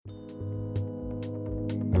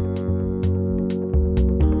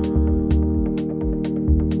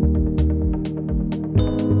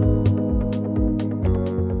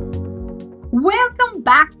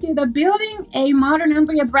back to the Building a Modern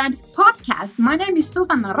Employer Brand podcast. My name is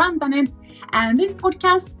Susanna Rantanen, and this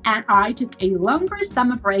podcast and I took a longer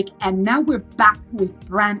summer break, and now we're back with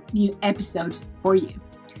brand new episodes for you.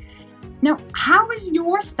 Now, how was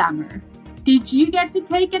your summer? Did you get to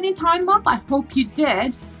take any time off? I hope you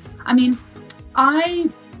did. I mean, I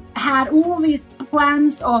had all these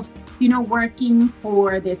plans of, working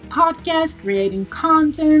for this podcast, creating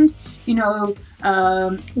content,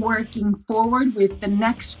 working forward with the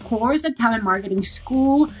next course at Talent Marketing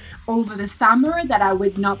School over the summer, that I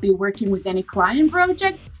would not be working with any client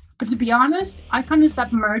projects. But to be honest, I kind of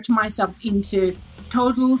submerged myself into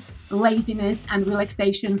total laziness and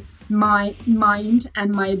relaxation. My mind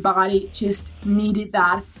and my body just needed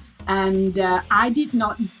that. And I did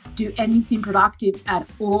not do anything productive at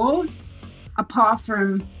all, apart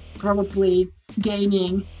from probably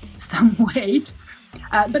gaining some weight.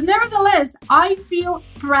 But nevertheless, I feel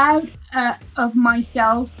proud of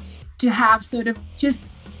myself to have sort of just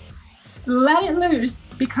let it loose,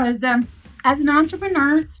 because as an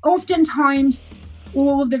entrepreneur, oftentimes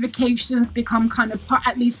all of the vacations become kind of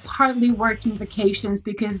at least partly working vacations,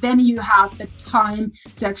 because then you have the time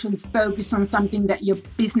to actually focus on something that your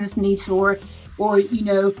business needs, or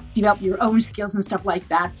develop your own skills and stuff like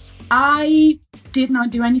that. I did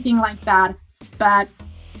not do anything like that, but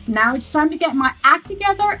now it's time to get my act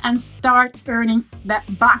together and start earning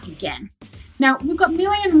that back again. Now, we've got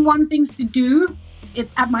 1,000,001 things to do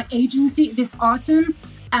at my agency this autumn,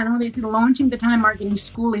 and obviously launching the Talent Marketing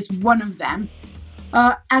School is one of them.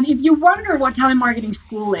 And if you wonder what Talent Marketing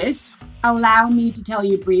School is, allow me to tell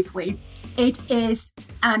you briefly. It is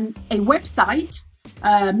a website,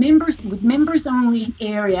 members only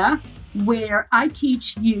area, where I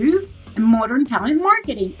teach you modern talent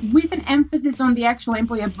marketing with an emphasis on the actual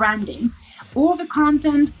employer branding. All the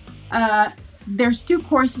content, there's 2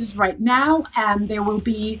 courses right now, and there will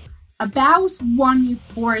be about 1 new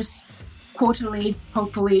course quarterly.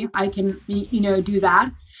 Hopefully I can, do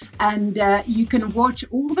that. And you can watch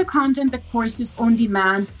all the content, the courses on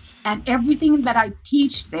demand, and everything that I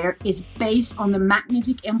teach there is based on the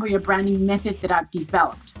magnetic employer branding method that I've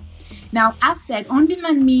developed. Now, as said, on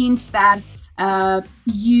demand means that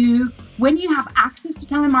when you have access to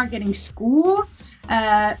Talent Marketing School,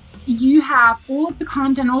 you have all of the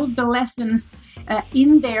content, all of the lessons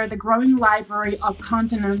in there, the growing library of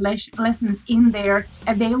content and lessons in there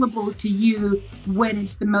available to you when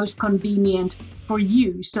it's the most convenient for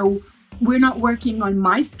you. So we're not working on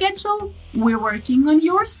my schedule, we're working on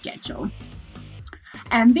your schedule.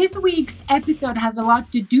 And this week's episode has a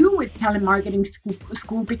lot to do with Talent Marketing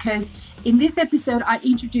School, because in this episode, I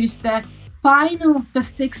introduced the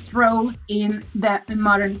 6th role in the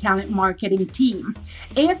modern talent marketing team.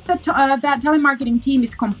 If that talent marketing team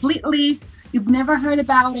is you've never heard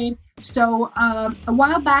about it. So a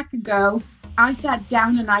while back ago, I sat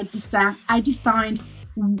down and I designed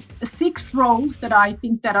 6 roles that I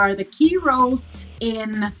think that are the key roles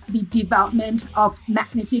in the development of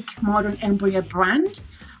magnetic modern employer brand.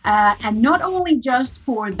 And not only just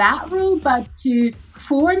for that role, but to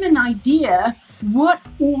form an idea what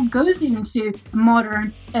all goes into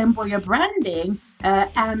modern employer branding.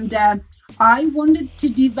 And I wanted to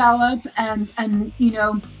develop and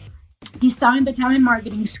design the Talent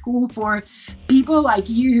Marketing School for people like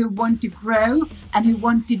you who want to grow and who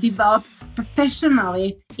want to develop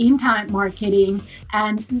professionally in talent marketing,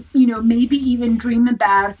 and maybe even dream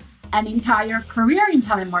about an entire career in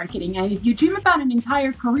talent marketing. And if you dream about an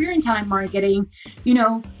entire career in talent marketing,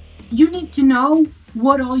 you need to know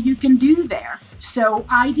what all you can do there. So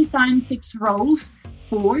I designed 6 roles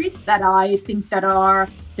for it that I think that are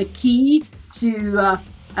the key to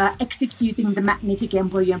executing the magnetic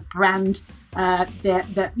employer brand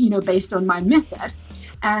based on my method.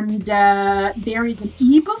 And there is an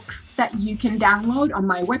ebook that you can download on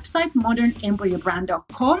my website,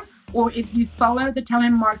 modernemployerbrand.com, or if you follow the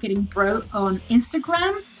Talent Marketing Pro on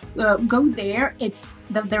Instagram, go there.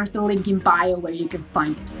 There's the link in bio where you can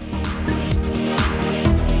find it.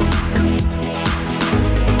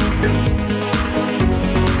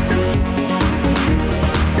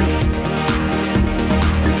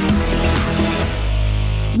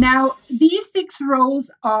 Now, these 6 roles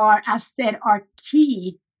are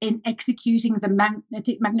key in executing the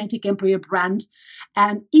magnetic employer brand.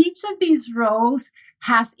 And each of these roles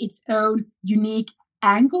has its own unique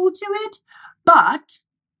angle to it. But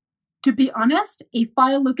to be honest, if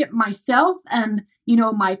I look at myself and,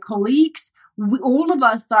 my colleagues, all of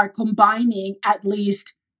us are combining at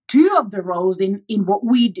least 2 of the roles in what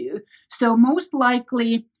we do. So most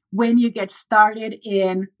likely when you get started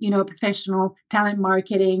in, professional talent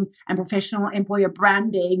marketing and professional employer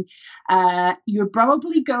branding, you're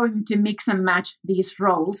probably going to mix and match these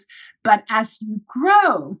roles. But as you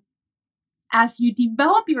grow, as you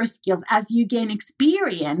develop your skills, as you gain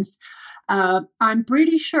experience, I'm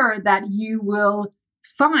pretty sure that you will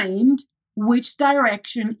find which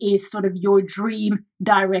direction is sort of your dream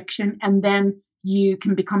direction, and then you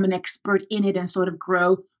can become an expert in it and sort of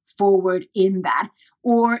grow forward in that.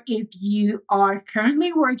 Or if you are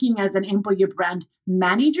currently working as an employer brand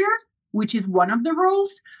manager, which is one of the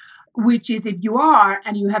roles, which is if you are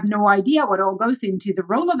and you have no idea what all goes into the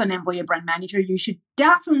role of an employer brand manager, you should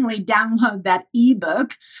definitely download that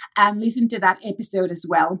ebook and listen to that episode as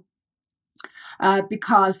well.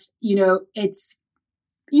 Because,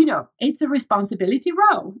 it's a responsibility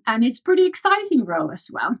role, and it's pretty exciting role as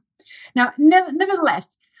well. Now,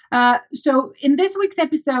 nevertheless, so in this week's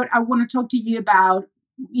episode, I want to talk to you about,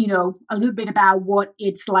 a little bit about what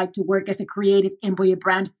it's like to work as a creative employer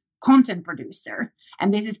brand content producer.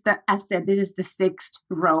 And this is as said, this is the 6th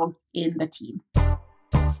role in the team.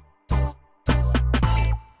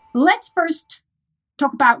 Let's first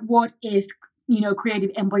talk about what is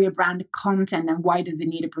creative employer brand content and why does it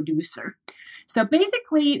need a producer. So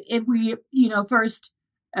basically, if we, first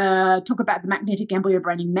talk about the magnetic employer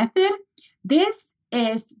branding method, this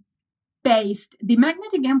is the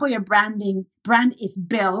magnetic employer brand is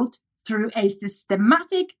built through a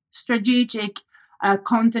systematic, strategic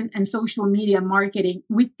content and social media marketing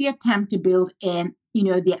with the attempt to build in,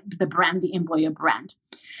 the brand, the employer brand.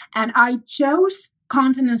 And I chose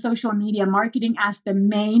content and social media marketing as the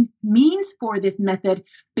main means for this method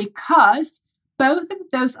because both of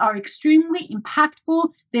those are extremely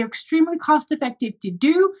impactful. They're extremely cost effective to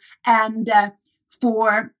do. And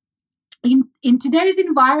in today's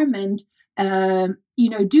environment,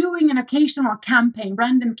 doing an occasional campaign,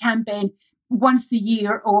 random campaign once a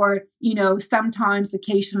year or, sometimes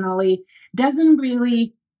occasionally doesn't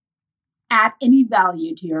really add any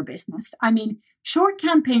value to your business. I mean, short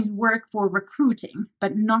campaigns work for recruiting,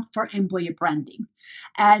 but not for employer branding.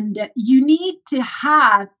 And you need to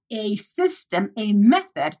have a system, a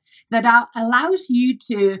method that allows you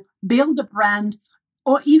to build a brand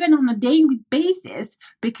or even on a daily basis,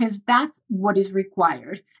 because that's what is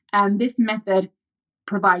required. And this method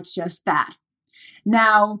provides just that.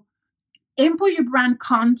 Now, employer brand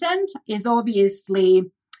content is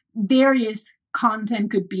obviously various content,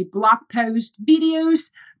 could be blog posts, videos,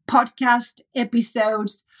 podcast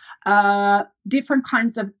episodes, different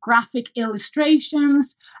kinds of graphic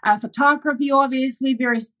illustrations, photography, obviously,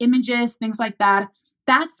 various images, things like that.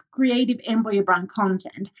 That's creative employer brand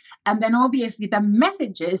content. And then obviously the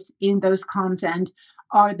messages in those content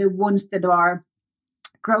are the ones that are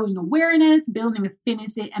growing awareness, building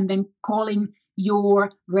affinity, and then calling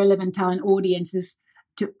your relevant talent audiences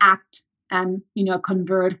to act and,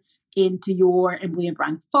 convert into your employer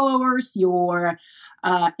brand followers, your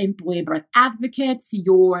employer brand advocates,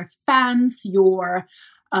 your fans, your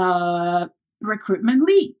recruitment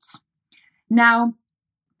leads. Now,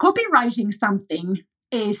 copywriting something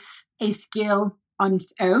is a skill on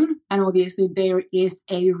its own, and obviously there is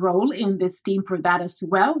a role in this team for that as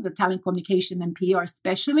well. The talent communication and PR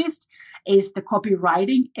specialist is the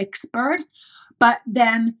copywriting expert, but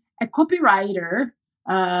then a copywriter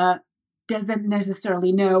doesn't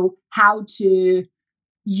necessarily know how to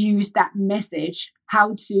use that message,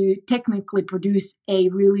 how to technically produce a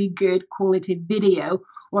really good quality video,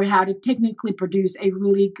 or how to technically produce a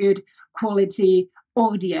really good quality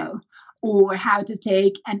audio, or how to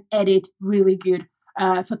take and edit really good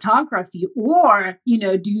photography, or,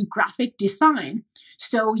 do graphic design.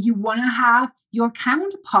 So you want to have your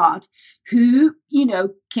counterpart who,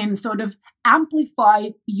 can sort of amplify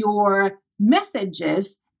your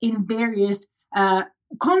messages in various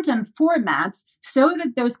content formats so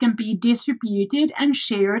that those can be distributed and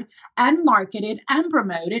shared and marketed and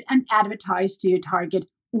promoted and advertised to your target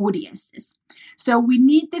audiences. So we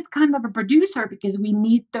need this kind of a producer because we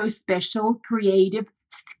need those special creative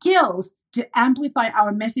skills to amplify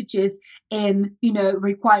our messages in,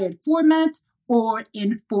 required formats or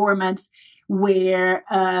in formats where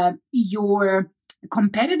your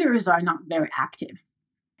competitors are not very active.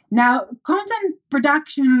 Now, content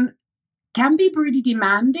production can be pretty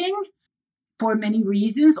demanding for many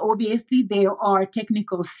reasons. Obviously, there are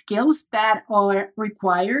technical skills that are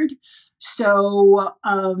required. So,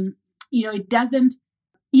 it doesn't,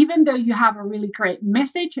 even though you have a really great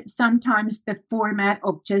message, sometimes the format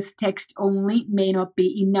of just text only may not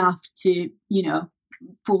be enough to,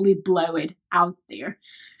 fully blow it out there.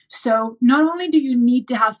 So not only do you need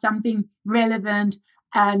to have something relevant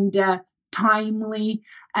and timely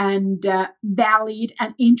and valid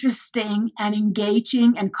and interesting and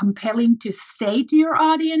engaging and compelling to say to your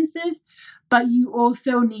audiences, but you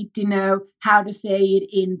also need to know how to say it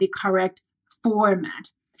in the correct format.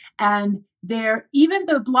 And even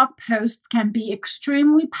though blog posts can be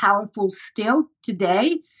extremely powerful still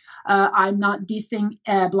today, I'm not dissing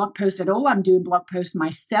blog posts at all. I'm doing blog posts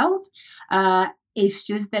myself. It's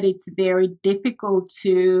just that it's very difficult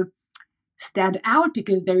to stand out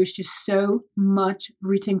because there is just so much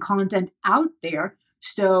written content out there.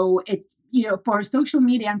 So it's, for social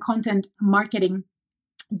media and content marketing,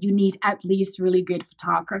 you need at least really good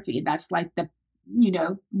photography. That's like the,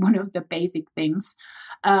 one of the basic things.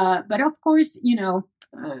 But of course,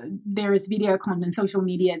 there is video content. Social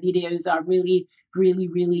media videos are really, really,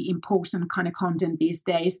 really important kind of content these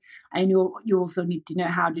days. I know you also need to know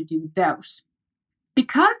how to do those.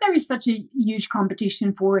 Because there is such a huge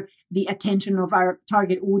competition for the attention of our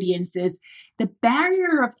target audiences, the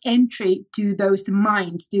barrier of entry to those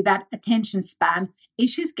minds, to that attention span,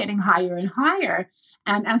 is just getting higher and higher.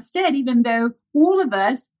 And as said, even though all of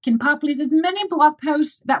us can publish as many blog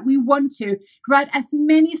posts that we want to, write as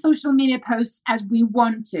many social media posts as we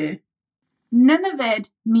want to, none of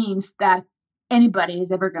it means that anybody is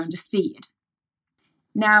ever going to see it.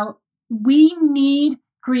 Now, we need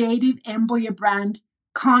creative employer brand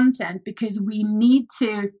content because we need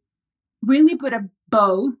to really put a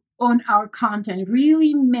bow on our content,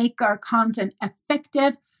 really make our content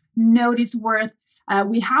effective, notice-worth.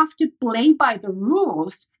 We have to play by the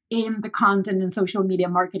rules in the content and social media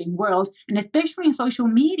marketing world, and especially in social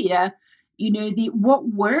media, what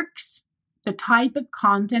works, the type of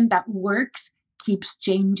content that works keeps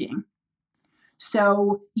changing.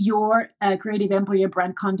 So your creative employer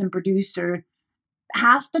brand content producer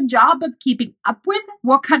has the job of keeping up with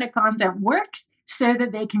what kind of content works so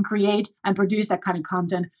that they can create and produce that kind of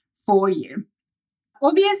content for you.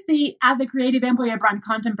 Obviously, as a creative employer brand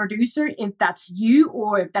content producer, if that's you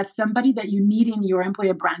or if that's somebody that you need in your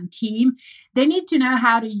employer brand team, they need to know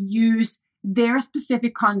how to use their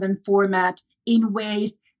specific content format in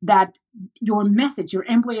ways that your message, your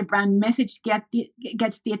employer brand message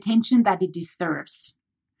gets the attention that it deserves.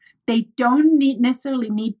 They don't necessarily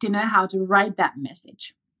need to know how to write that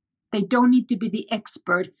message. They don't need to be the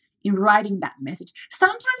expert in writing that message.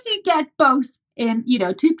 Sometimes you get both in,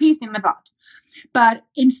 two peas in the pod. But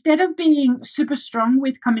instead of being super strong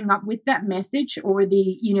with coming up with that message or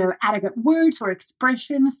the, adequate words or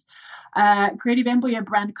expressions, creative employer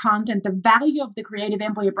brand content, the value of the creative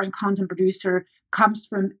employer brand content producer comes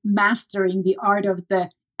from mastering the art of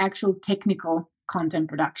the actual technical content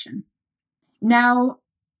production. Now,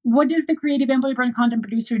 what does the creative employer brand content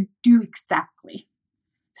producer do exactly?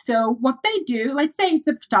 So what they do, let's say it's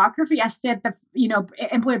a photography. I said that,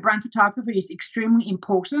 employer brand photography is extremely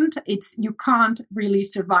important. You can't really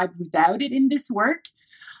survive without it in this work.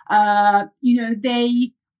 They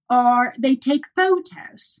take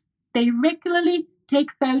photos. They regularly take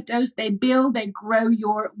photos. They build, they grow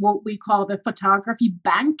what we call the photography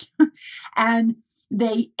bank. And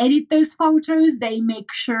they edit those photos. They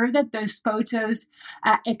make sure that those photos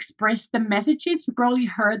express the messages. You probably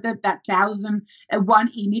heard that one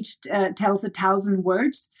image tells 1,000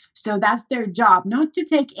 words. So that's their job, not to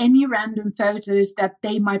take any random photos that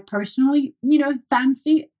they might personally,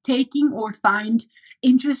 fancy taking or find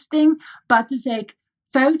interesting, but to take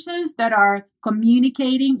photos that are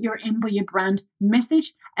communicating your employer brand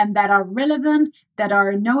message and that are relevant, that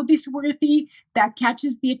are notice-worthy, that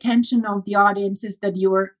catches the attention of the audiences that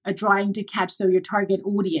you're trying to catch, so your target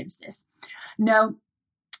audiences. Now,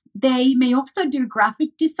 they may also do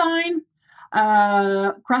graphic design.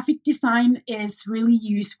 Graphic design is really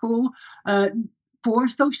useful for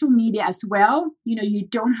social media as well. You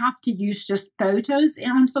don't have to use just photos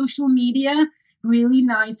on social media. Really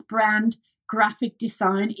nice brand graphic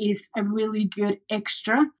design is a really good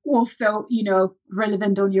extra. Also,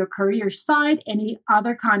 relevant on your career side, any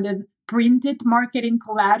other kind of printed marketing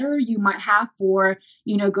collateral you might have for,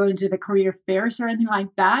 going to the career fairs or anything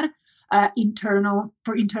like that. Internal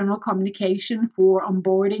communication for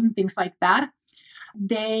onboarding, things like that.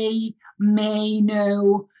 They may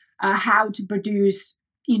know how to produce,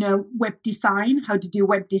 web design, how to do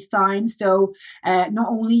web design. So not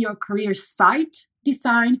only your career site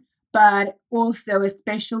design, but also,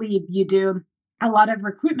 especially if you do a lot of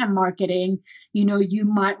recruitment marketing, you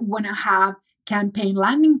might want to have campaign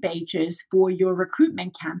landing pages for your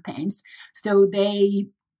recruitment campaigns. So they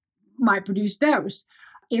might produce those.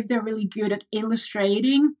 If they're really good at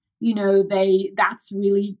illustrating, that's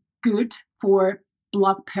really good for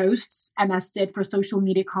blog posts and as said for social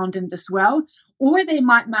media content as well, or they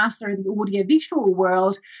might master the audio visual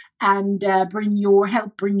world and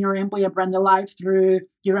help bring your employer brand alive through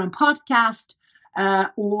your own podcast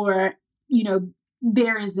or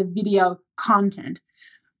there is a video content.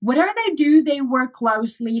 Whatever they do, they work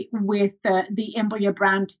closely with the employer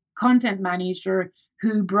brand content manager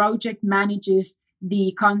who project manages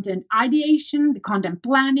the content ideation, the content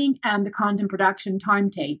planning, and the content production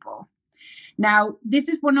timetable. Now, this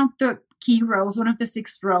is one of the key roles, one of the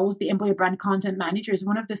 6 roles. The employer brand content manager is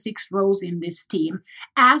one of the 6 roles in this team,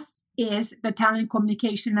 as is the talent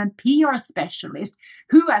communication and PR specialist,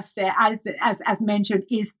 who, as mentioned,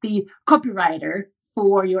 is the copywriter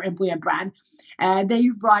for your employer brand. They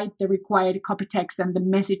write the required copy text and the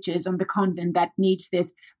messages on the content that needs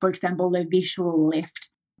this, for example, the visual lift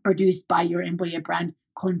produced by your employer brand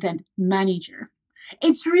content manager.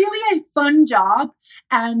 It's really a fun job,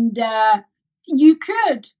 and you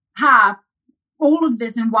could have all of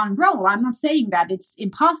this in one role. I'm not saying that it's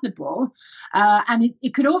impossible. And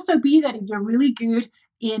it could also be that if you're really good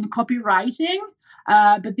in copywriting,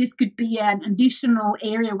 but this could be an additional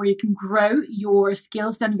area where you can grow your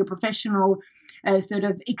skills and your professional sort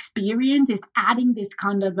of experience, is adding this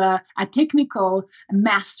kind of a technical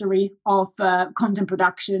mastery of content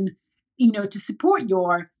production, to support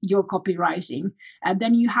your copywriting. And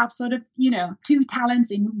then you have sort of, 2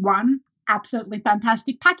 talents in one absolutely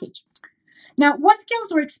fantastic package. Now, what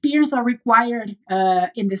skills or experience are required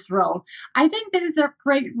in this role? I think this is a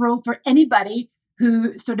great role for anybody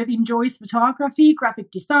who sort of enjoys photography,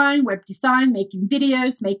 graphic design, web design, making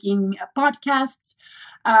videos, making podcasts,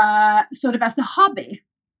 sort of as a hobby,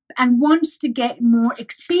 and wants to get more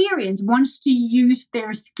experience, wants to use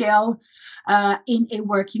their skill in a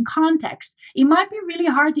working context. It might be really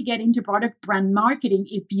hard to get into product brand marketing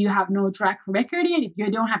if you have no track record yet, if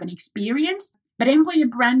you don't have an experience. But employer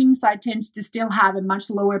branding side tends to still have a much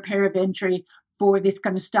lower barrier of entry for this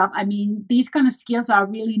kind of stuff. I mean, these kind of skills are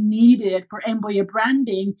really needed for employer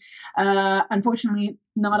branding. Unfortunately,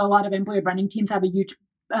 not a lot of employer branding teams have a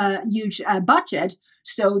huge budget,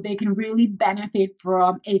 so they can really benefit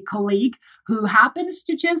from a colleague who happens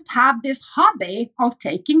to just have this hobby of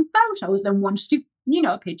taking photos and wants to,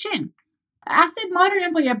 pitch in. As said, modern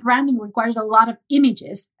employer branding requires a lot of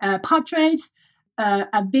images, portraits,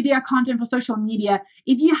 video content for social media.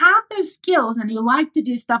 If you have those skills and you like to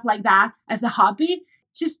do stuff like that as a hobby,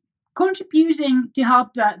 just contributing to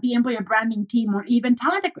help the employer branding team or even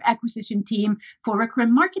talent acquisition team for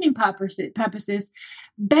recruitment marketing purposes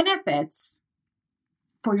benefits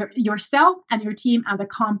for yourself and your team and the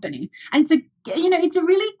company. And it's a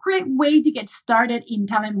really great way to get started in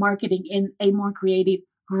talent marketing in a more creative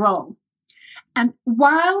role. And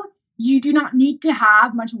while you do not need to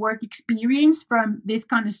have much work experience from this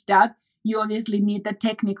kind of stuff, you obviously need the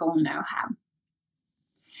technical know-how.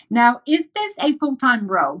 Now, is this a full-time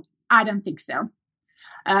role? I don't think so,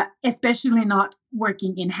 especially not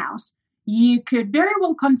working in-house. You could very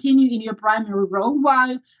well continue in your primary role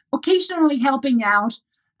while occasionally helping out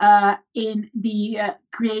in the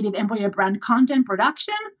creative employer brand content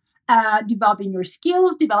production, developing your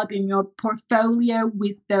skills, developing your portfolio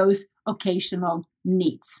with those occasional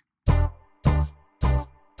needs.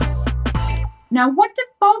 Now, what to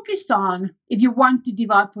focus on if you want to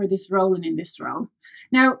develop for this role and in this role?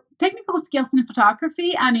 Now, technical skills in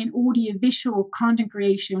photography and in audio-visual content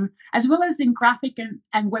creation, as well as in graphic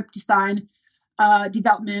and web design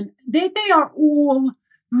development, they are all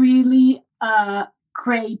really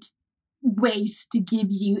great ways to give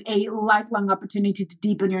you a lifelong opportunity to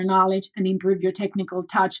deepen your knowledge and improve your technical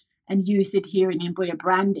touch and use it here in employer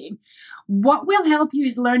branding. What will help you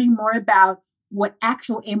is learning more about what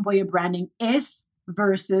actual employer branding is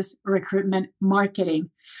versus recruitment marketing.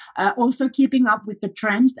 Also keeping up with the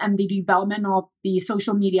trends and the development of the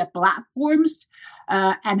social media platforms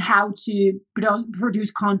and how to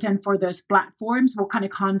produce content for those platforms, what kind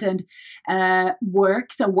of content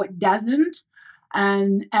works and what doesn't.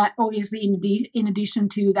 And obviously, in addition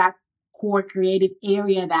to that core creative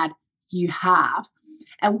area that you have.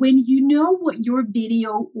 And when you know what your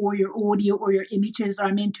video or your audio or your images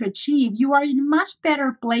are meant to achieve, you are in a much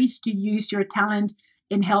better place to use your talent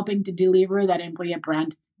in helping to deliver that employer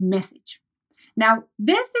brand message. Now,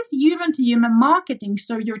 this is human-to-human marketing,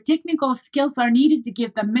 so your technical skills are needed to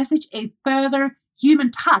give the message a further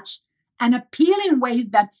human touch and appeal in ways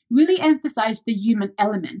that really emphasize the human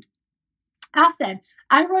element. As said,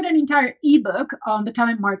 I wrote an entire ebook on the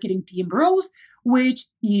talent marketing team roles, which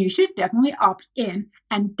you should definitely opt in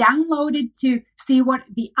and download it to see what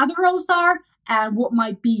the other roles are and what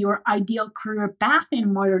might be your ideal career path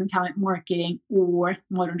in modern talent marketing or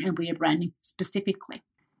modern employer branding specifically.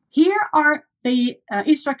 Here are the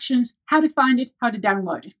instructions, how to find it, how to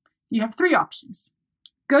download it. You have 3 options.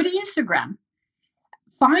 Go to Instagram.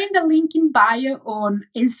 Find the link in bio on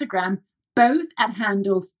Instagram, both at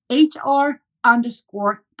handles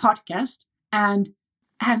HR_podcast and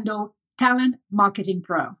handle Talent Marketing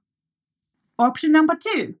Pro. Option number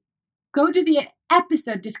 2, go to the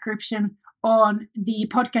episode description on the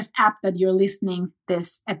podcast app that you're listening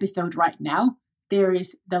this episode right now. There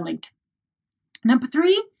is the link. Number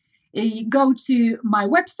 3, go to my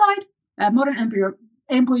website,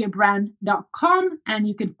 modernemployerbrand.com, and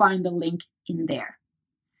you can find the link in there.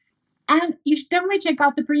 And you should definitely check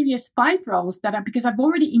out the previous 5 roles because I've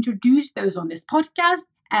already introduced those on this podcast,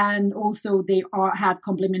 and also they have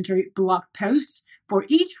complimentary blog posts for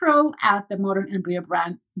each role at the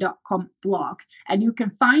modernemployerbrand.com blog. And you can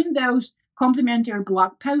find those complimentary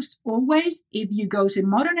blog posts always if you go to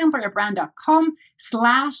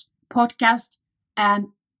modernemployerbrand.com/podcast and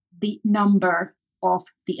the number of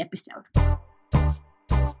the episode.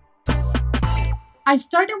 I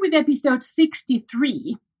started with episode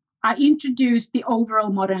 63. I introduced the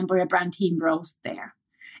overall Modern Employer Brand team roles there.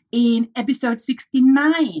 In episode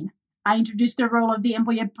 69, I introduced the role of the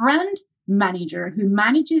Employer Brand Manager who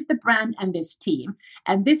manages the brand and this team.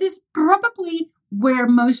 And this is probably where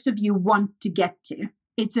most of you want to get to.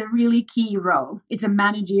 It's a really key role. It's a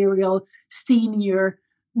managerial senior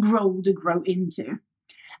role to grow into.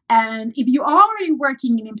 And if you are already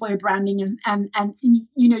working in employer branding and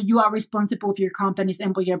you are responsible for your company's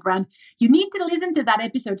employer brand, you need to listen to that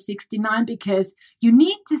episode 69 because you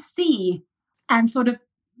need to see and sort of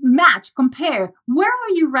compare where are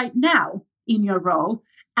you right now in your role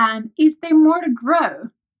and is there more to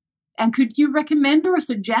grow? And could you recommend or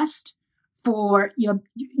suggest for to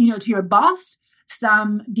your boss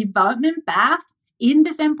some development path in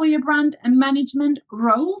this employer brand and management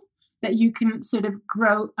role that you can sort of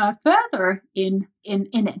grow further in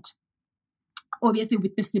it, obviously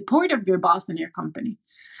with the support of your boss and your company,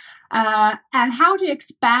 and how to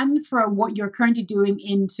expand from what you're currently doing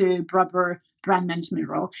into proper brand management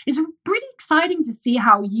role. It's pretty exciting to see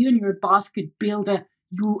how you and your boss could build a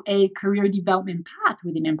career development path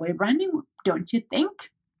within employer branding, don't you think?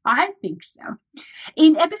 I think so.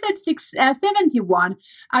 In episode 71,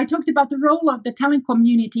 I talked about the role of the talent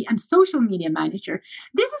community and social media manager.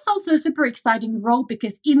 This is also a super exciting role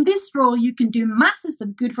because in this role, you can do masses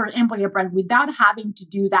of good for employer brand without having to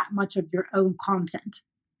do that much of your own content.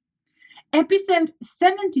 Episode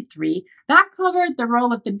 73, that covered the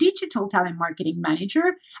role of the digital talent marketing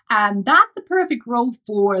manager, and that's the perfect role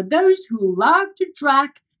for those who love to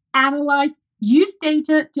track, analyze, use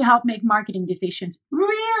data to help make marketing decisions.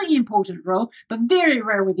 Really important role, but very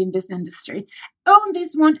rare within this industry. Own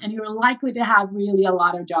this one and you're likely to have really a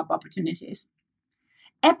lot of job opportunities.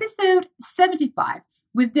 Episode 75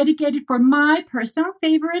 was dedicated for my personal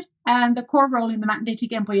favorite and the core role in the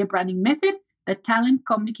magnetic employer branding method, the talent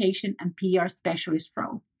communication and PR specialist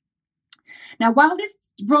role. Now, while this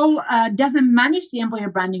role doesn't manage the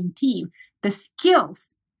employer branding team, the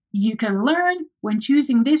skills you can learn when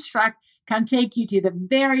choosing this track can take you to the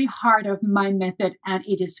very heart of my method, and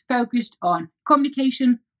it is focused on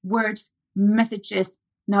communication, words, messages,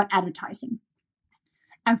 not advertising.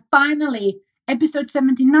 And finally, episode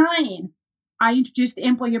 79, I introduced the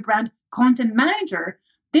employer brand content manager.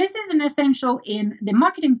 This is an essential in the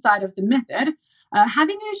marketing side of the method.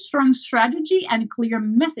 Having a strong strategy and clear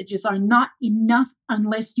messages are not enough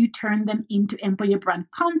unless you turn them into employer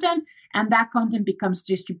brand content, and that content becomes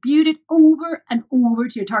distributed over and over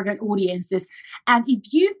to your target audiences. And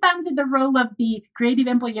if you fancy the role of the creative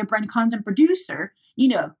employer brand content producer,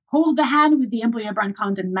 hold the hand with the employer brand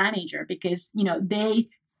content manager because, they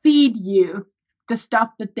feed you the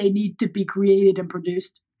stuff that they need to be created and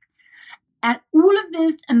produced. And all of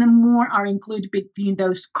this and then more are included between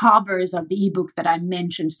those covers of the ebook that I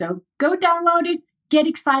mentioned. So go download it, get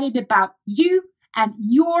excited about you and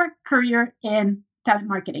your career in talent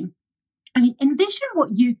marketing. Envision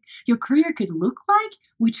what your career could look like,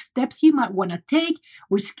 which steps you might want to take,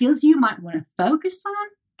 which skills you might want to focus on.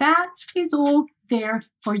 That is all there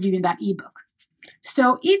for you in that ebook.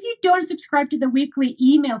 So if you don't subscribe to the weekly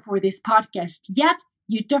email for this podcast yet,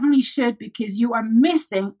 you definitely should because you are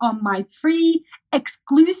missing on my free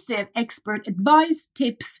exclusive expert advice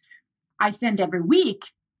tips I send every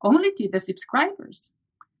week only to the subscribers.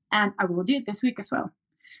 And I will do it this week as well.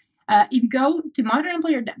 If you go to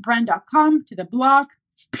modernemployerbrand.com to the blog,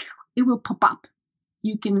 it will pop up.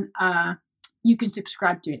 You can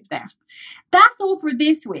subscribe to it there. That's all for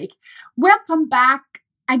this week. Welcome back.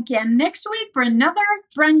 again next week for another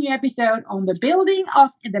brand new episode on the building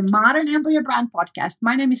of the Modern Employer Brand podcast.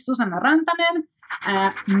 My name is Susanna Rantanen.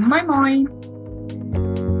 Moi moi!